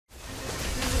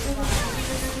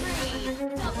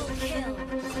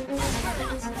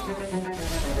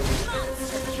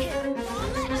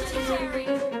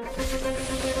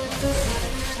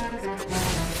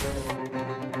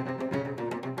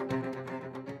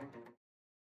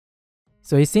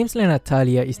So it seems like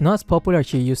Natalia is not as popular as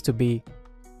she used to be.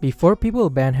 Before, people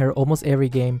would ban her almost every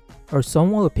game, or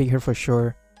someone would pick her for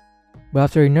sure. But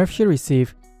after the nerf she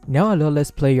received, now a lot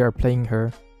less players are playing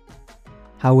her.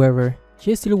 However,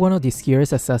 she is still one of the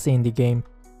scariest assassins in the game,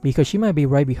 because she might be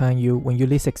right behind you when you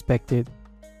least expect it,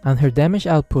 and her damage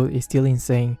output is still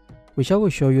insane, which I will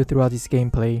show you throughout this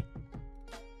gameplay.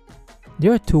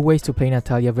 There are two ways to play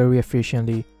Natalia very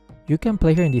efficiently. You can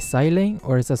play her in the side lane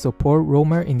or as a support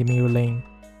roamer in the middle lane.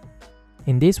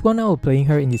 In this one I will play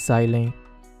her in the side lane,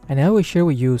 and I will share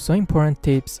with you some important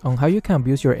tips on how you can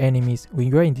abuse your enemies when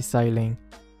you are in the side lane.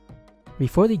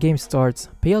 Before the game starts,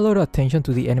 pay a lot of attention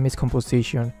to the enemy's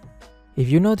composition. If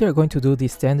you know they are going to do the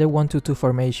standard 1-2-2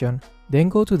 formation, then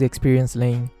go to the experience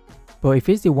lane. But if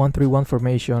it's the 1-3-1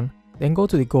 formation, then go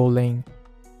to the gold lane.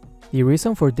 The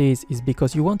reason for this is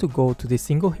because you want to go to the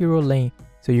single hero lane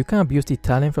so you can abuse the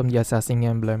talent from the assassin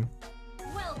emblem.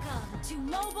 Welcome to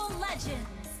Mobile Legends!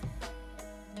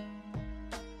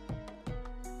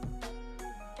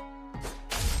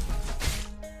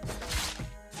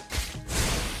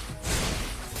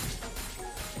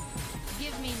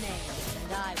 Give me names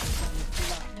and I will give you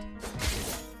blood.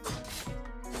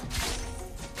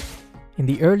 In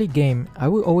the early game, I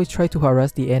will always try to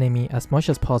harass the enemy as much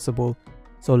as possible,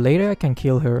 so later I can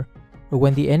kill her, but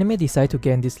when the enemy decides to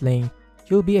get in this lane,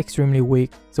 she'll be extremely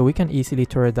weak, so we can easily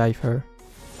turret dive her.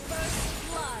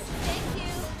 First blood, thank you!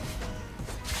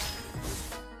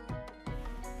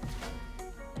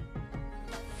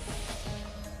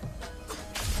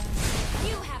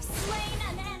 You have slain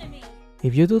an enemy!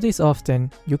 If you do this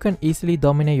often, you can easily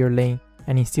dominate your lane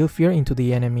and instill fear into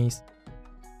the enemies.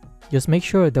 Just make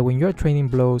sure that when you are trading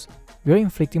blows, you are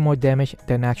inflicting more damage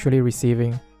than actually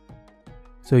receiving.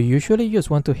 So usually you just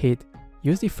want to hit,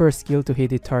 use the first skill to hit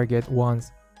the target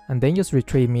once, and then just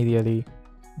retreat immediately.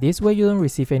 This way you don't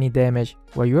receive any damage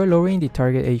while you are lowering the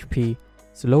target HP,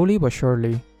 slowly but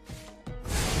surely.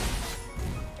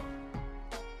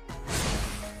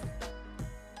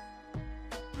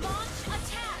 Launch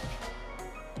attack!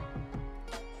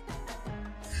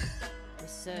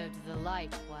 Preserved the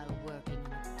light while working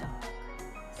in the dark.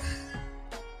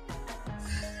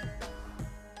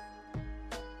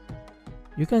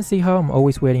 You can see how I'm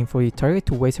always waiting for the target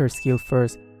to waste her skill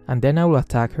first, and then I will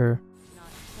attack her.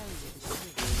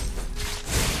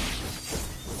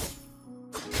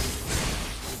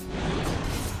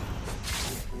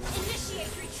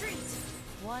 Initiate retreat!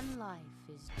 One life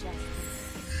is just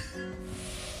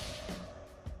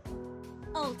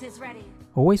ult is ready.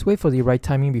 Always wait for the right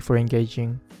timing before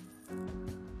engaging.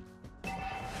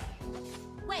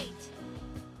 Wait!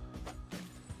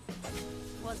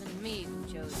 Wasn't me who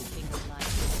chose King of Light.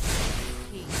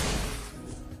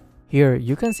 Here,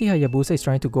 you can see Hayabusa is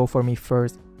trying to go for me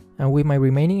first, and with my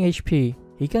remaining HP,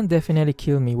 he can definitely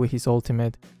kill me with his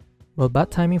ultimate. But bad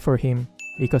timing for him,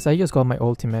 because I just got my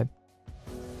ultimate.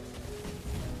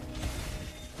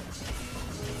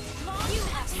 You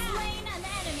have slain an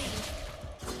enemy!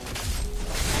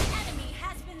 An enemy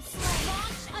has been slain!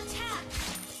 Launch attack!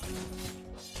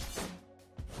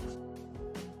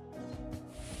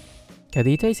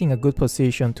 Kadita is in a good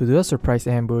position to do a surprise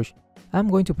ambush. I'm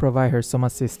going to provide her some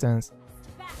assistance.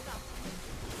 Back up!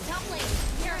 Top lane,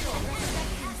 turtle,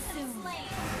 has been slain!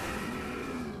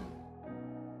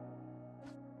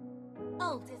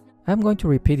 Ult is I'm going to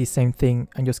repeat the same thing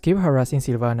and just keep harassing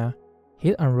Sylvana.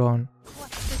 Hit and run.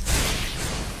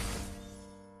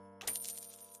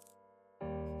 An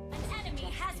enemy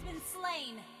has been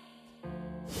slain!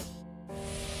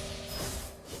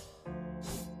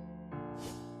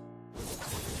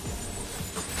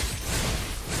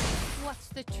 What's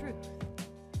the truth?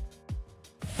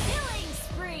 Killing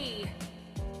spree!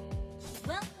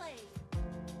 Well played.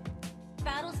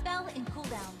 Battle spell in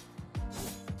cooldown.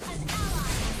 An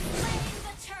ally has slain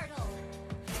the turtle!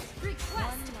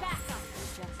 Request backup!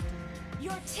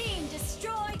 Your team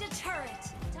destroyed a turret!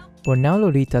 But now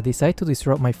Lolita decides to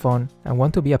disrupt my fun and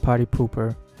want to be a party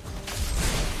pooper.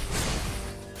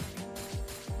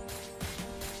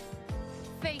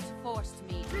 Fate forced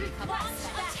me to become launch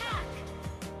attack!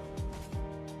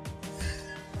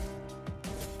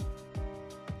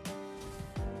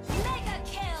 Mega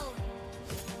kill!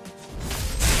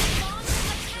 Launch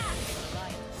attack!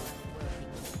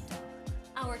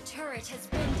 Our turret has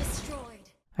been destroyed.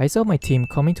 I saw my team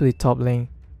coming to the top lane,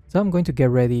 so I'm going to get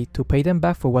ready to pay them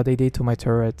back for what they did to my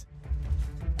turret.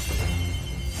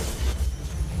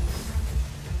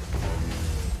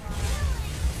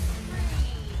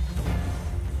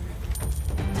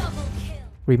 Double kill!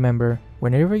 Remember,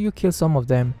 whenever you kill some of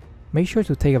them, make sure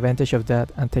to take advantage of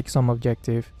that and take some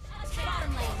objective.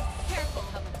 Bottom lane, careful,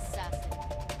 common assassin.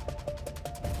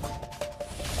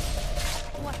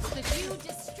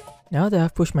 Now that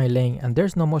I've pushed my lane and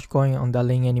there's not much going on that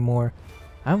lane anymore,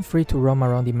 I'm free to roam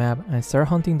around the map and start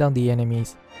hunting down the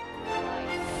enemies.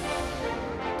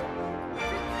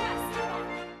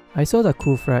 I saw that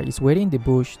Kufra is waiting in the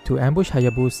bush to ambush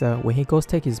Hayabusa when he goes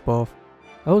take his buff.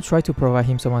 I will try to provide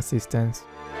him some assistance.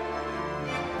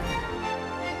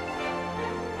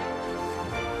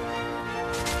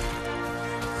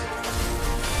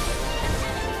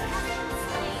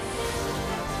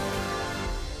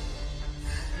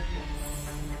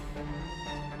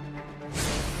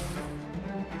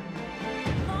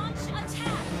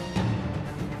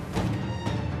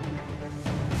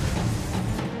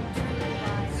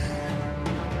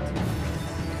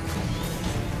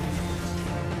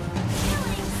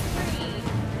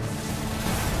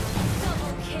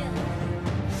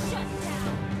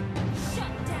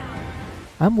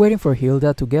 I'm waiting for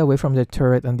Hilda to get away from the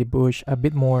turret and the bush a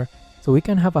bit more so we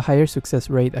can have a higher success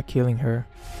rate at killing her.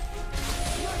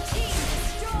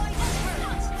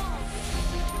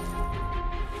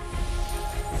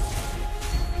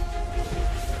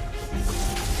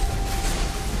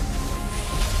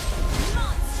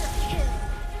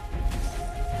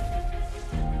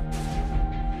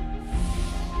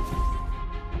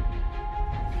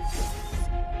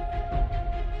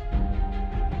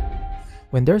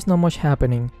 When there's not much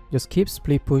happening, just keep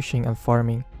split pushing and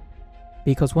farming.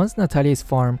 Because once Natalia is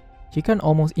farmed, she can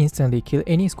almost instantly kill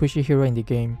any squishy hero in the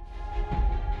game.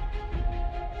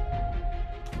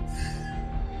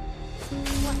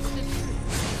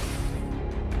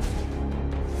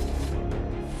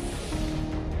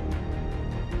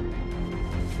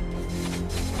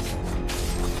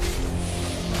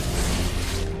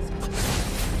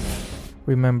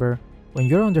 Remember, when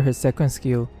you're under her second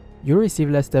skill, you receive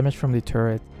less damage from the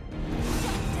turret.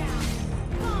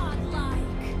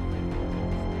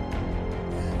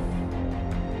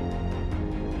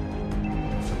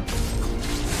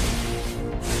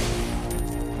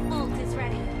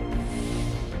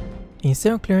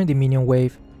 Instead of clearing the minion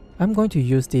wave, I'm going to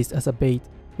use this as a bait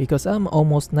because I'm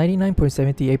almost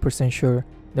 99.78% sure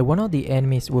that one of the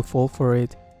enemies will fall for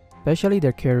it, especially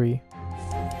their carry.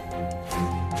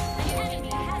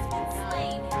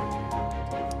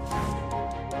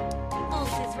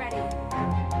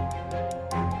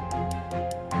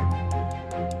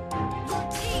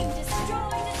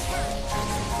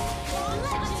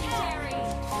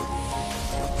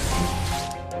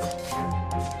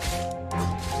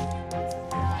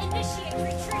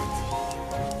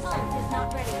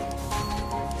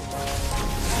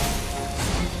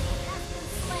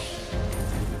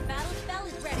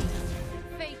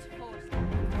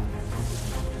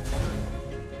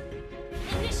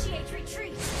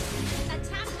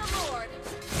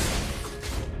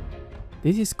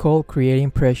 This is called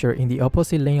creating pressure in the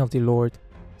opposite lane of the Lord,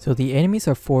 so the enemies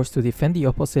are forced to defend the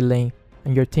opposite lane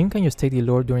and your team can just take the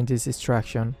Lord during this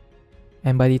distraction.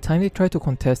 And by the time they try to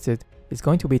contest it, it's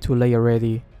going to be too late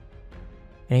already.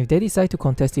 And if they decide to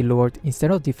contest the Lord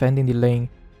instead of defending the lane,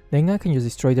 then I can just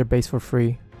destroy their base for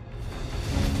free.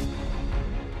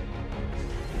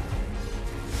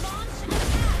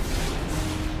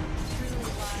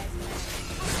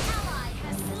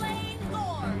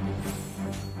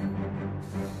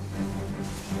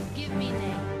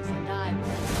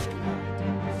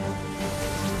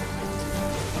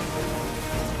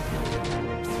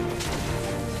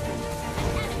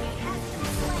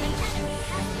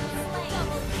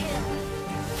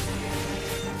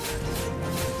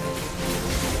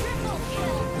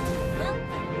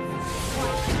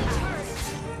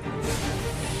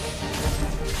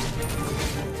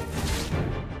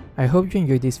 I hope you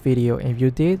enjoyed this video, and if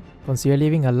you did, consider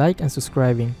leaving a like and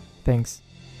subscribing. Thanks.